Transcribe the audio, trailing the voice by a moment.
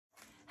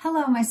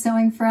Hello, my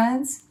sewing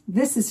friends.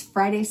 This is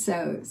Friday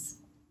Sews.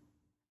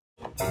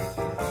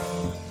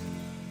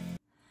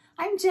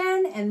 I'm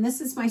Jen, and this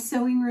is my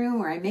sewing room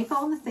where I make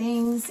all the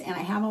things and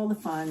I have all the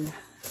fun.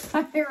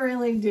 I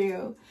really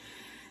do.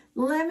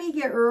 Let me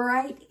get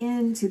right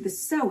into the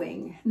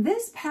sewing.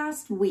 This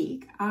past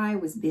week, I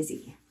was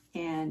busy,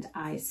 and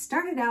I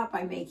started out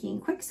by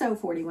making Kwik Sew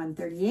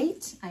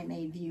 4138. I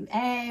made view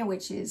A,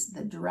 which is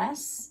the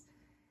dress,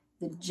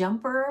 the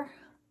jumper,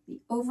 the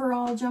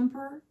overall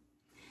jumper.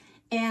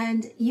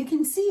 And you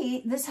can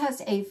see this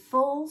has a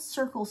full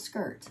circle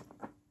skirt.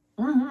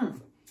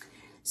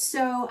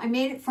 So I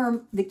made it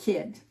for the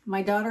kid,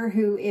 my daughter,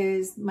 who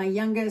is my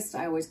youngest.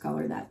 I always call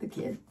her that, the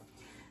kid.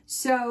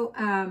 So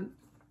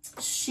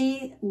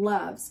she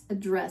loves a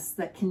dress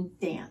that can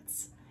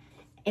dance.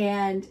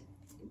 And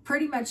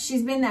pretty much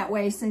she's been that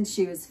way since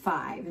she was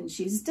 5, and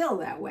she's still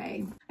that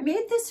way. I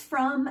made this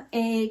from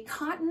a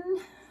cotton,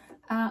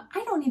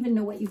 I don't even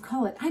know what you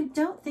call it. I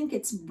don't think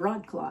it's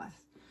broadcloth.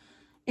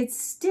 It's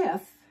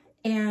stiff,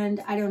 and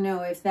I don't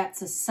know if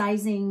that's a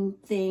sizing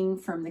thing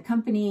from the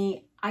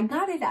company. I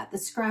got it at the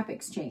Scrap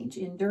Exchange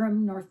in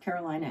Durham, North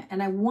Carolina,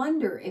 and I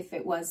wonder if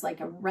it was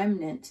like a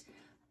remnant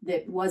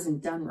that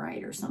wasn't done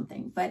right or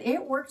something. But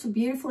it worked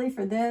beautifully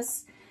for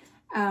this.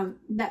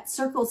 That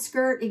circle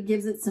skirt, it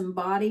gives it some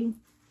body.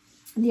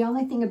 The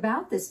only thing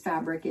about this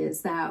fabric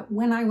is that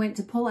when I went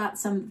to pull out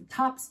some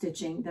top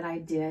stitching that I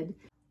did,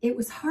 it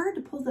was hard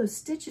to pull those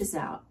stitches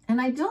out. And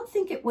I don't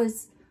think it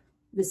was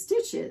the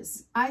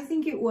stitches. I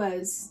think it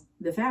was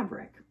the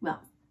fabric. Well,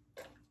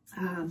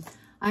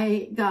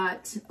 I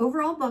got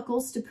overall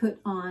buckles to put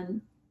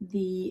on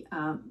the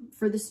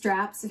for the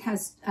straps. It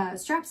has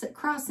straps that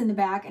cross in the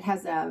back. It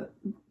has a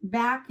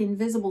back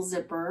invisible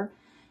zipper,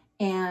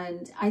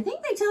 and I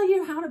think they tell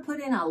you how to put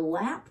in a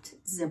lapped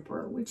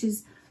zipper, which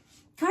is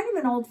kind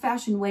of an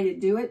old-fashioned way to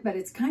do it, but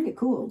it's kind of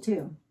cool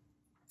too.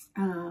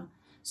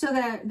 So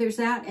that there's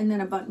that, and then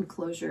a button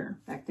closure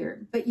back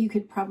there. But you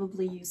could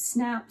probably use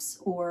snaps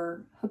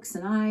or hooks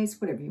and eyes,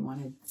 whatever you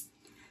wanted.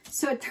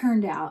 So it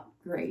turned out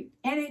great,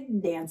 and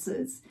it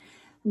dances.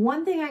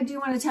 One thing I do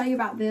want to tell you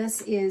about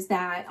this is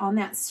that on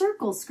that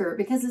circle skirt,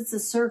 because it's a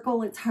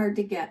circle, it's hard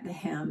to get the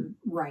hem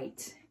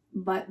right.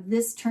 But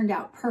this turned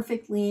out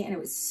perfectly, and it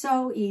was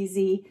so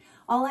easy.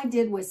 All I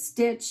did was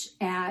stitch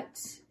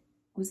at,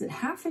 was it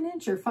 1/2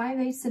 inch or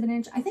 5/8 of an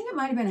inch? I think it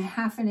might have been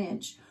 1/2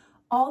 inch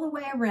all the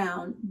way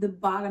around the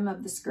bottom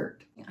of the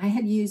skirt. I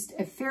had used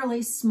a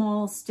fairly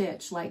small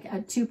stitch, like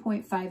a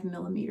 2.5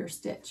 millimeter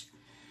stitch.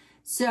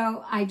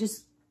 So I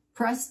just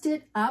pressed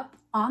it up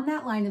on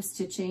that line of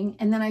stitching,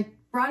 and then I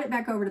brought it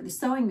back over to the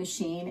sewing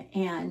machine,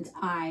 and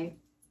I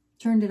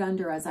turned it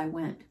under as I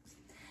went.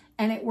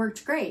 And it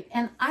worked great.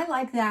 And I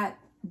like that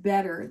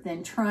better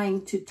than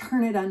trying to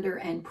turn it under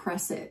and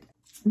press it,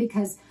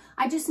 because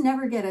I just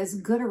never get as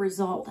good a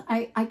result.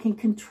 I can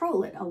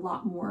control it a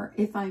lot more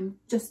if I'm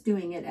just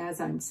doing it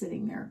as I'm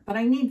sitting there. But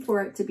I need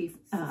for it to be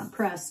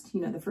pressed,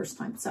 the first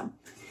time. So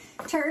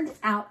turned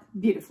out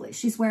beautifully.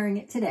 She's wearing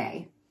it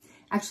today.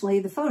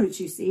 Actually, the photos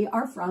you see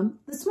are from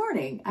this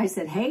morning. I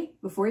said, hey,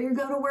 before you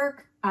go to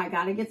work, I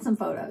got to get some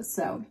photos.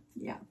 So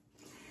yeah.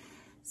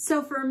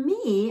 So for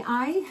me,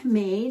 I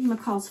made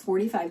McCall's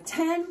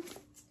 4510.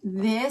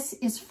 This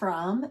is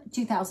from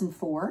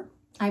 2004.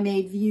 I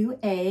made view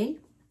A.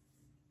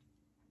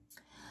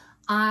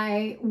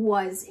 I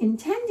was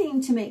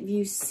intending to make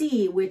view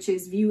C, which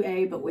is view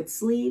A, but with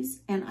sleeves.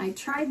 And I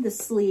tried the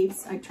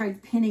sleeves. I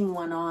tried pinning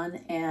one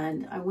on,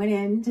 and I went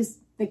in to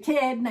the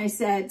kid and I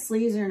said,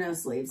 sleeves or no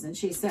sleeves? And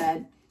she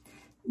said,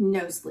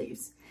 no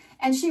sleeves.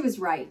 And she was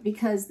right,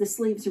 because the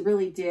sleeves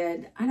really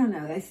did, I don't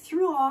know, they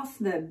threw off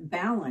the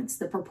balance,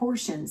 the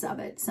proportions of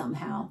it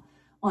somehow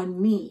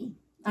on me.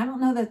 I don't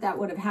know that that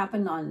would have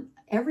happened on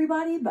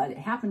everybody, but it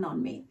happened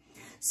on me.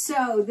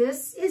 So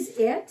this is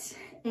it,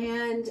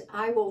 and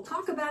I will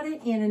talk about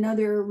it in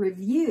another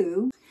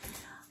review.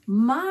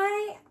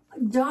 My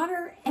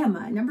daughter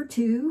Emma, number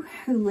 2,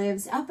 who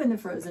lives up in the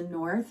frozen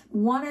north,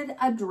 wanted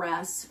a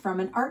dress from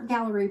an art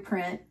gallery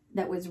print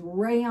that was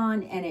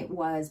rayon, and it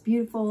was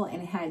beautiful,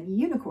 and it had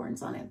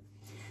unicorns on it.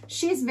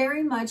 She's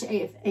very much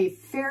a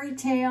fairy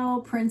tale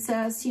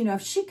princess.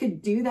 If she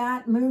could do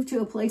that, move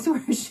to a place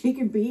where she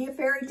could be a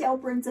fairy tale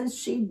princess,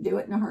 she'd do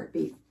it in a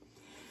heartbeat.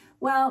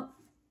 Well,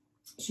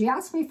 she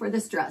asked me for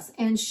this dress,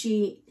 and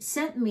she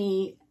sent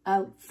me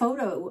a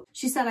photo.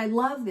 She said, I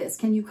love this.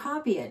 Can you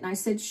copy it? And I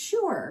said,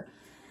 sure.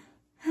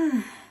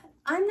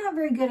 I'm not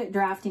very good at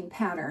drafting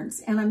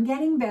patterns, and I'm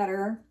getting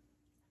better,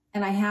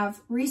 and I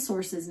have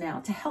resources now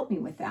to help me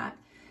with that.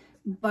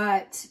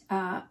 But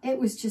it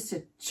was just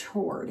a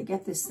chore to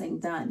get this thing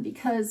done,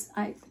 because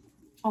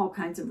all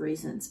kinds of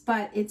reasons.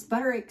 But it's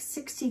Butterick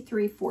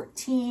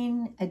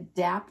 6314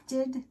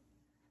 adapted.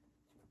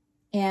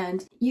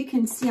 And you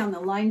can see on the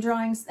line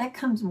drawings, that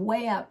comes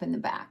way up in the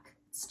back.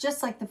 It's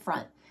just like the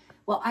front.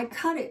 Well, I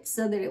cut it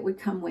so that it would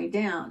come way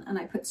down, and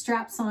I put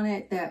straps on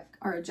it that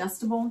are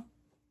adjustable.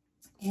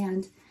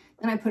 And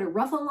then I put a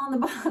ruffle on the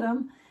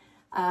bottom.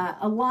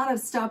 A lot of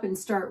stop and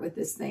start with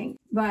this thing,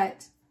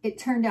 but it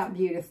turned out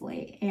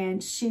beautifully,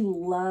 and she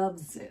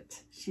loves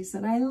it. She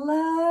said, I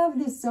love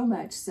this so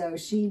much. So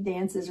she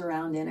dances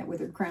around in it with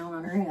her crown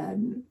on her head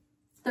and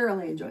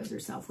thoroughly enjoys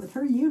herself with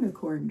her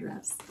unicorn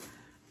dress.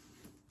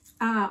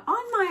 On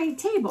my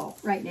table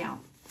right now,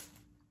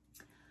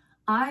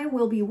 I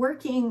will be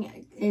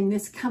working in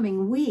this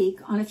coming week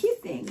on a few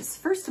things.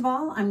 First of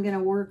all, I'm going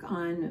to work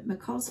on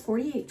McCall's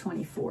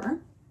 4824.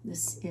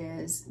 This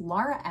is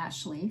Laura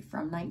Ashley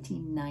from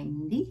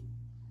 1990.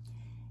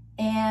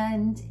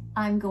 And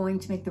I'm going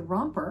to make the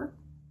romper.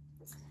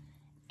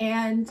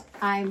 And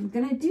I'm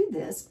going to do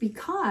this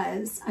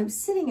because I was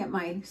sitting at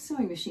my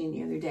sewing machine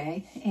the other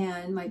day,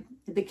 and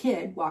the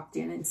kid walked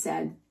in and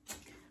said,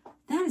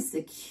 that is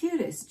the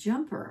cutest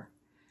jumper.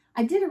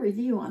 I did a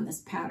review on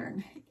this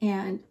pattern,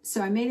 and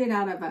so I made it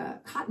out of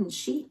a cotton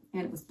sheet,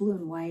 and it was blue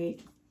and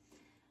white.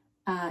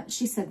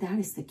 She said, that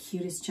is the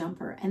cutest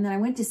jumper. And then I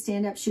went to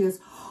stand up. She goes,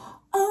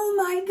 oh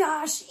my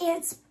gosh,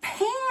 it's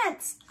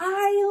pants.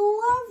 I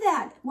love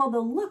that. Well, the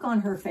look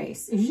on her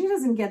face, she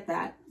doesn't get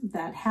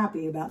that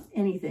happy about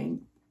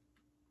anything.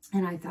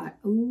 And I thought,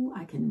 oh,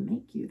 I can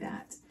make you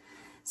that.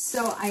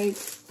 So I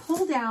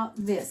pulled out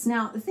this.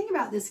 Now, the thing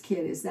about this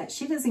kid is that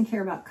she doesn't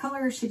care about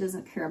color. She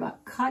doesn't care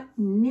about cut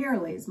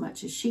nearly as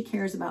much as she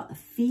cares about the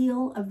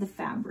feel of the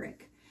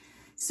fabric.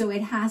 So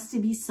it has to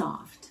be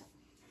soft.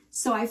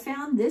 So I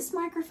found this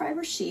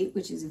microfiber sheet,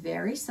 which is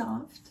very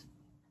soft.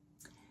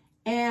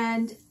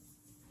 And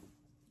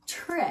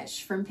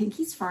Trish from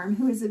Pinky's Farm,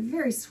 who is a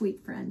very sweet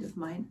friend of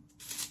mine,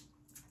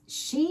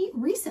 she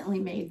recently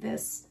made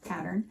this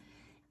pattern.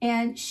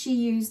 And she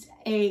used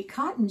a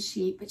cotton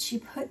sheet, but she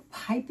put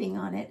piping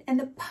on it. And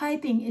the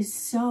piping is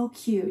so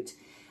cute.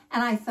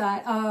 And I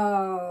thought,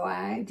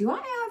 oh, do I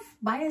have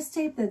bias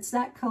tape that's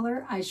that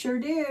color? I sure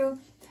do.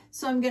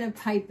 So I'm going to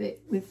pipe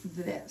it with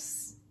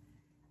this.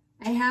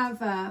 I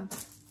have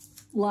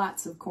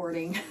lots of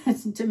cording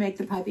to make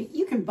the piping.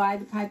 You can buy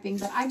the piping,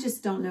 but I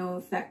just don't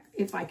know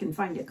if I can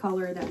find a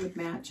color that would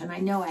match. And I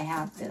know I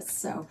have this.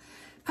 So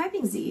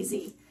piping's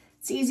easy.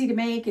 It's easy to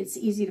make, it's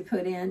easy to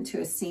put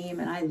into a seam,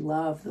 and I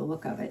love the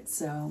look of it.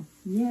 So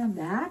yeah,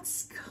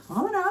 that's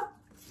coming up.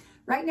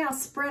 Right now,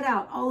 spread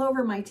out all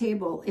over my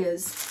table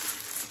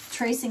is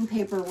tracing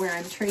paper where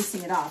I'm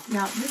tracing it off.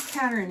 Now, this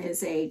pattern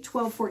is a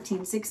 12,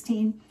 14,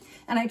 16,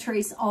 and I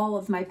trace all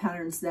of my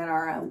patterns that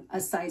are a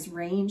size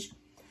range.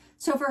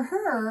 So for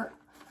her,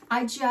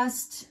 I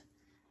just,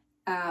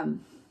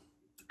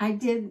 I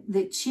did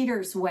the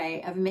cheater's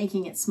way of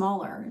making it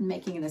smaller and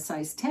making it a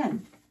size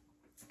 10.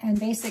 And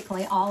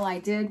basically all I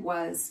did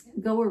was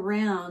go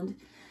around,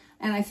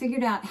 and I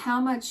figured out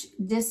how much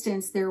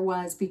distance there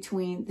was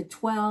between the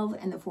 12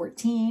 and the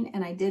 14.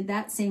 And I did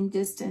that same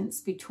distance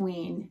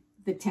between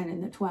the 10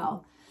 and the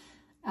 12.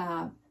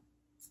 And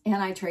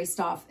I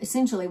traced off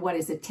essentially what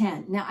is a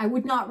 10. Now, I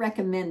would not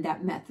recommend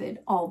that method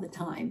all the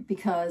time,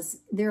 because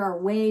there are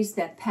ways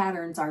that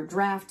patterns are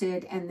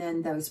drafted, and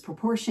then those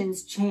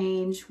proportions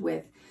change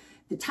with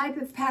the type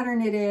of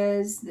pattern it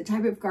is, the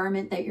type of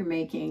garment that you're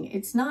making.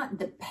 It's not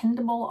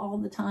dependable all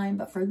the time,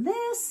 but for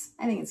this,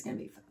 I think it's going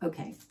to be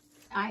okay.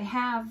 I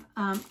have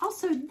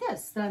also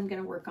this that I'm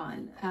going to work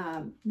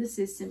on. This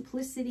is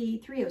Simplicity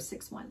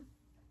 3061.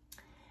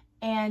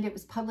 And it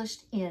was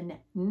published in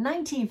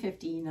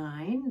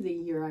 1959, the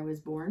year I was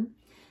born.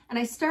 And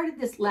I started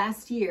this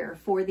last year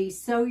for the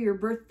Sew Your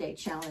Birthday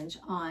Challenge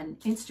on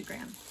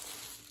Instagram.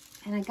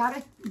 And I got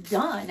it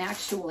done,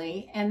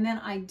 actually. And then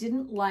I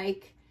didn't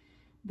like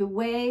the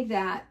way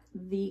that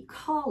the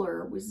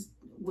collar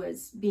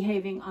was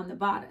behaving on the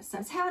bodice. I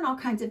was having all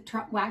kinds of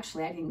trouble. Well,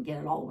 actually, I didn't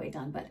get it all the way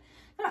done, but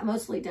I got it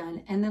mostly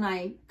done. And then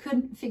I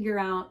couldn't figure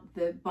out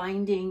the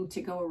binding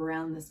to go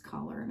around this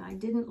collar, and I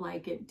didn't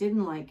like it,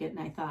 and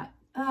I thought,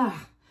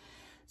 ugh.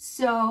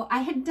 So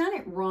I had done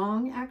it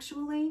wrong,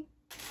 actually.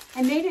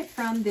 I made it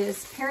from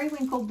this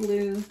periwinkle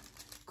blue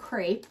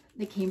crepe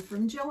that came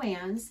from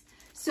Joann's.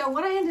 So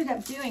what I ended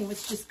up doing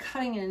was just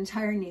cutting an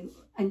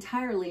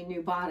entirely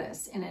new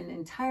bodice and an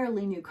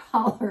entirely new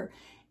collar,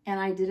 and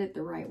I did it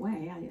the right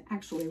way. I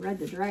actually read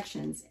the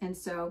directions, and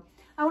so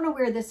I want to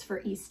wear this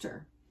for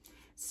Easter.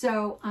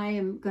 So I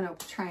am going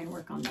to try and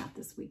work on that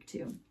this week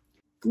too.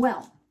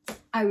 Well,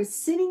 I was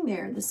sitting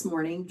there this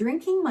morning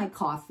drinking my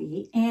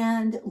coffee,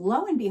 and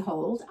lo and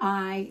behold,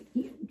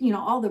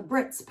 all the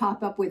Brits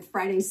pop up with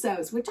Friday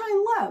Sews, which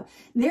I love.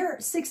 They're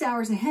 6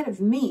 hours ahead of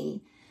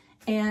me,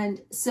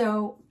 and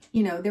so,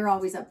 they're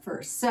always up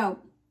first. So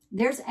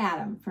there's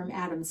Adam from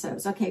Adam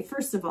Sews. Okay,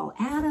 first of all,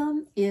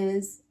 Adam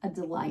is a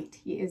delight.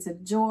 He is a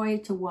joy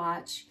to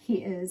watch.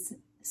 He is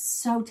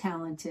so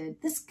talented.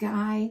 This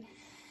guy,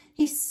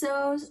 he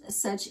sews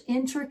such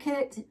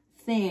intricate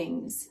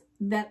things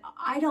that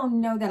I don't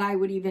know that I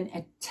would even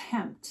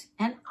attempt.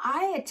 And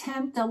I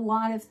attempt a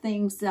lot of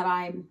things that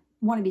I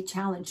want to be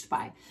challenged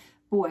by.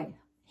 Boy,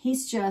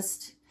 he's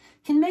just,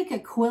 can make a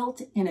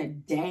quilt in a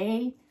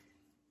day.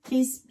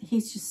 He's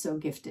just so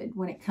gifted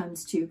when it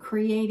comes to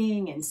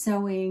creating and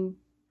sewing,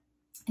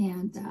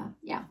 and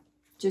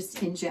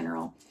just in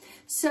general.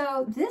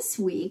 So this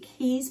week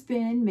he's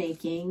been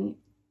making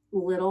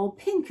little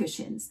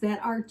pincushions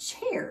that are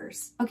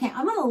chairs. Okay,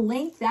 I'm going to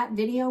link that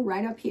video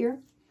right up here.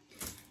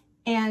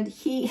 And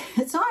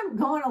so I'm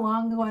going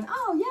along going,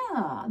 oh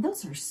yeah,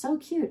 those are so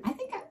cute. I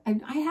think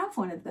I have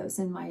one of those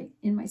in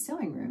my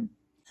sewing room.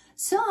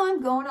 So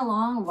I'm going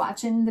along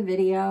watching the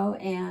video,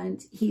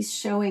 and he's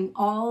showing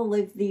all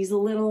of these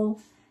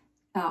little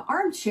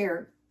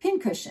armchair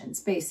pincushions,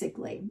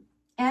 basically.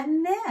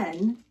 And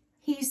then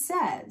he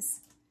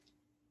says,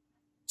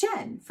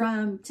 Jen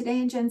from Today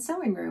in Jen's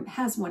Sewing Room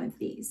has one of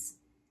these.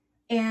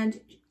 And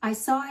I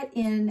saw it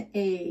in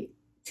a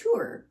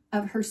tour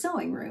of her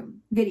sewing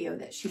room video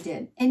that she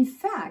did. In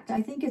fact,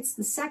 I think it's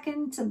the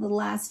second to the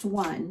last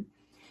one,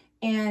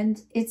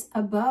 and it's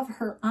above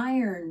her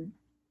iron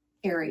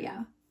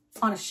area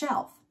on a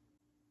shelf.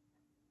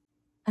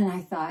 And I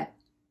thought,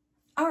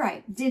 all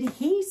right, did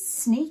he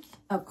sneak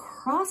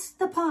across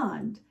the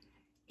pond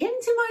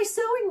into my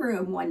sewing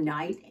room one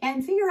night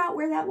and figure out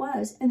where that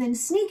was, and then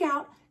sneak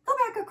out, go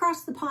back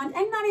across the pond,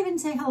 and not even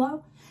say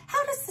hello?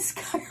 How does this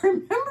guy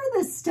remember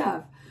this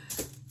stuff?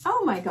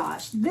 Oh my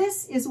gosh,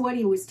 this is what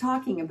he was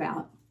talking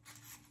about.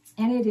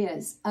 And it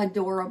is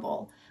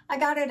adorable. I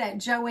got it at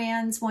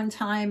Joann's one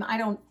time.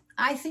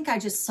 I think I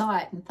just saw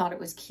it and thought it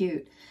was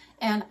cute.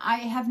 And I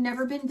have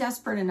never been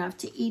desperate enough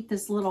to eat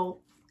this little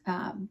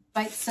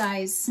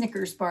bite-sized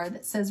Snickers bar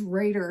that says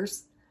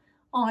Raiders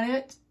on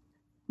it,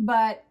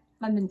 but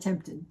I've been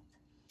tempted.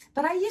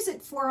 But I use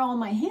it for all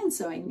my hand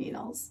sewing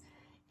needles.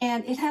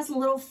 And it has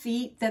little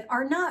feet that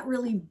are not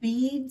really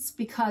beads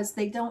because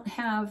they don't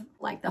have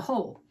like the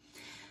hole.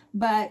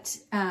 But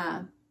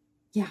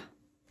yeah,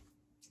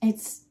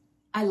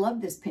 I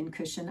love this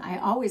pincushion. I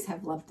always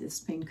have loved this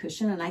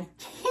pincushion, and I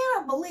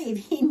cannot believe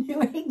he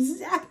knew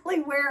exactly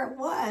where it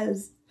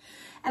was.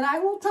 And I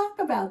will talk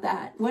about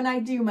that when I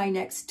do my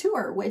next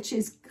tour, which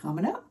is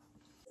coming up.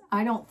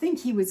 I don't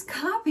think he was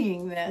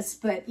copying this,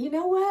 but you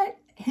know what?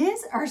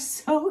 His are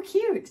so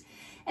cute.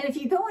 And if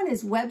you go on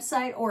his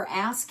website or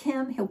ask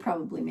him, he'll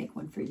probably make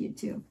one for you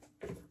too.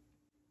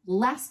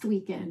 Last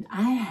weekend,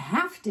 I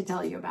have to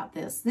tell you about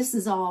this. This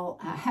is all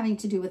having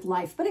to do with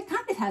life, but it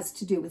kind of has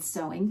to do with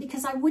sewing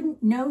because I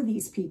wouldn't know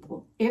these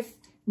people if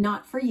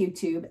not for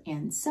YouTube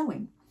and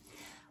sewing.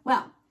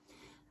 Well,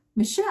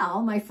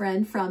 Michelle, my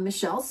friend from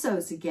Michelle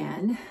Sews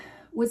Again,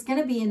 was going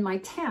to be in my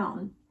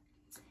town,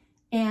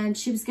 and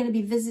she was going to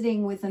be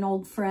visiting with an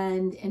old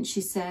friend, and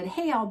she said,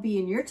 hey, I'll be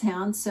in your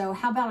town, so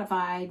how about if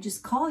I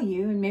just call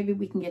you and maybe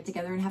we can get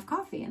together and have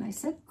coffee? And I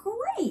said,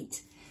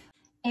 great.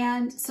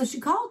 And so she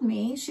called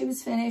me. She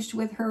was finished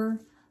with her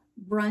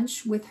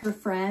brunch with her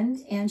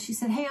friend, and she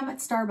said, hey, I'm at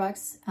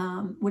Starbucks.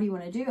 What do you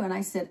want to do? And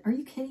I said, are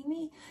you kidding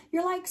me?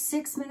 You're like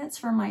 6 minutes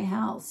from my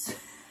house.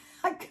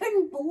 I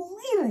couldn't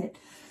believe it.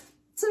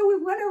 So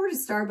we went over to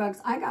Starbucks.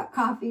 I got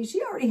coffee.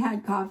 She already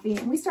had coffee,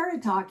 and we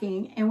started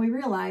talking, and we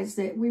realized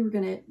that we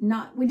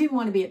didn't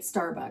want to be at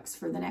Starbucks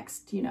for the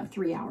next,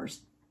 3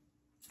 hours.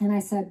 And I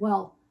said,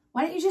 well,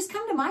 why don't you just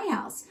come to my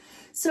house?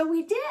 So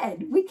we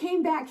did. We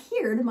came back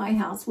here to my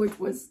house, which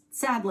was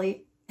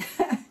sadly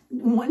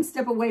one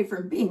step away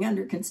from being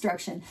under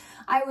construction.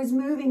 I was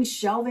moving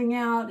shelving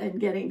out and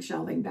getting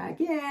shelving back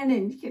in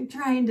and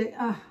trying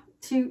to,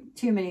 too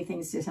many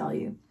things to tell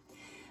you.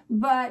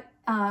 But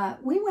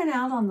we went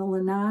out on the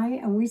lanai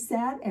and we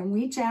sat and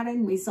we chatted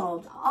and we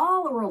solved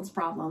all the world's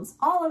problems,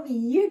 all of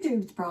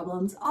YouTube's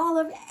problems, all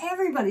of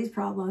everybody's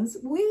problems.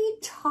 We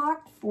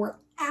talked for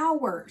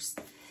hours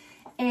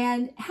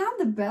and had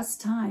the best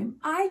time.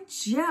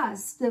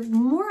 The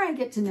more I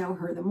get to know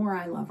her, the more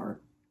I love her.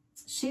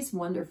 She's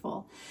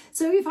wonderful.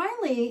 So we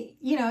finally,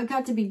 it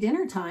got to be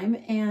dinner time,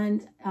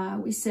 and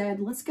we said,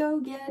 let's go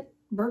get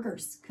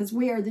burgers, because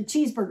we are the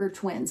cheeseburger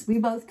twins. We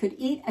both could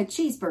eat a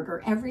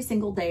cheeseburger every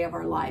single day of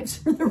our lives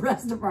for the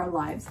rest of our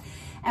lives.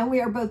 And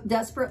we are both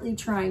desperately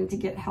trying to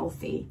get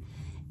healthy.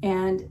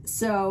 And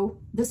so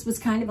this was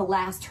kind of a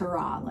last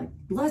hurrah, like,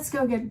 let's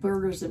go get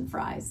burgers and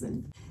fries.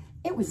 And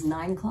it was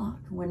 9 o'clock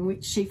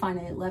when she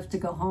finally left to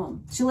go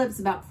home. She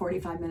lives about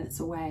 45 minutes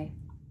away.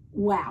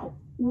 Wow.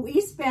 We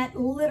spent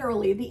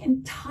literally the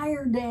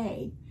entire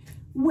day,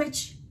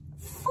 which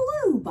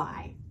flew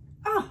by.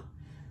 Oh,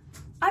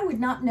 I would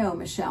not know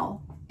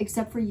Michelle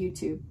except for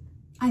YouTube.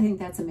 I think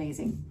that's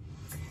amazing.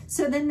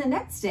 So then the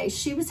next day,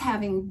 she was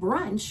having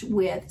brunch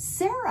with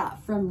Sara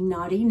from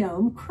Naughty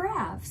Gnome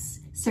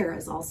Crafts.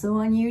 Sara's also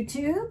on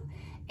YouTube,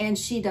 and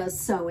she does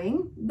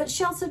sewing, but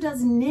she also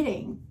does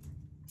knitting.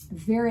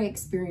 Very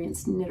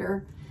experienced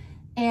knitter.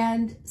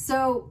 And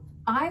so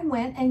I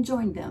went and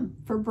joined them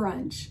for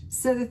brunch.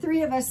 So the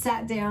three of us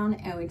sat down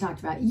and we talked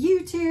about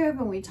YouTube,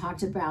 and we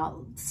talked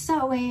about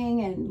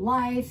sewing and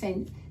life.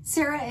 And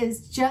Sara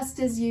is just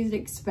as you'd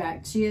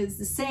expect. She is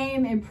the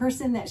same in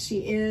person that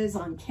she is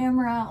on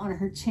camera on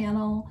her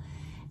channel.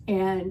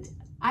 And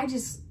I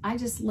just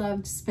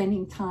loved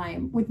spending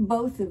time with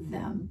both of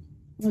them.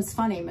 It was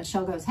funny.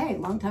 Michelle goes, hey,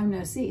 long time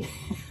no see.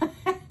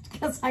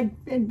 Because it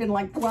had been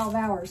like 12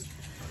 hours.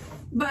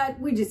 But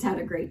we just had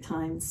a great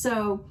time.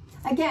 So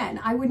again,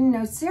 I wouldn't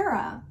know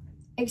Sara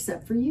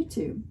except for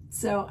YouTube.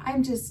 So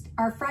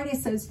our Friday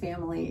Sews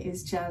family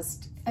is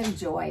just a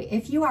joy.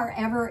 If you are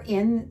ever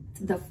in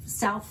the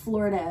South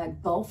Florida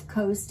Gulf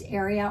Coast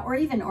area, or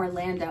even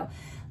Orlando,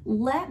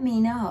 let me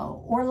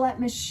know, or let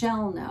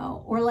Michelle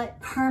know, or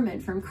let Carmen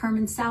from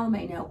Carmen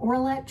Salome know, or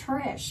let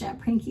Trish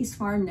at Pinky's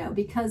Farm know,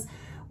 because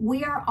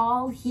we are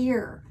all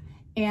here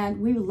and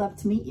we would love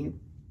to meet you.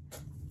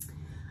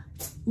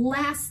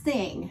 Last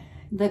thing,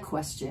 the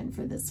question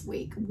for this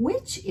week,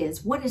 what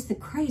is the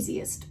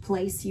craziest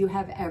place you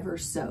have ever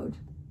sewed?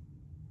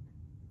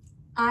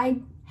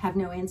 I have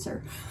no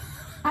answer.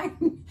 I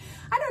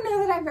don't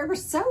know that I've ever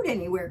sewed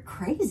anywhere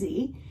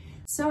crazy.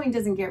 Sewing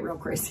doesn't get real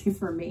crazy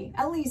for me,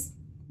 at least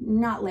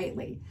not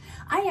lately.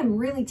 I am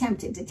really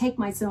tempted to take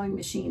my sewing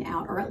machine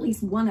out, or at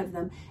least one of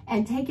them,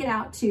 and take it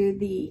out to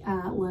the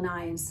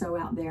lanai and sew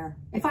out there.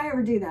 If I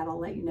ever do that, I'll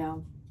let you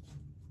know.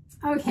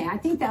 Okay, I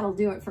think that'll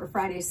do it for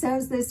Friday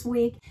Sews this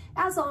week.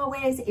 As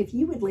always, if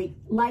you would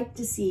like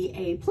to see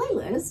a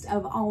playlist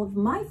of all of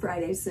my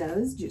Friday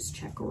Sews, just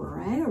check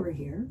right over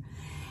here.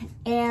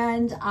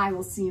 And I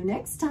will see you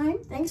next time.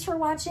 Thanks for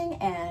watching,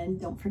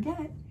 and don't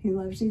forget, who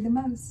loves you the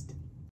most?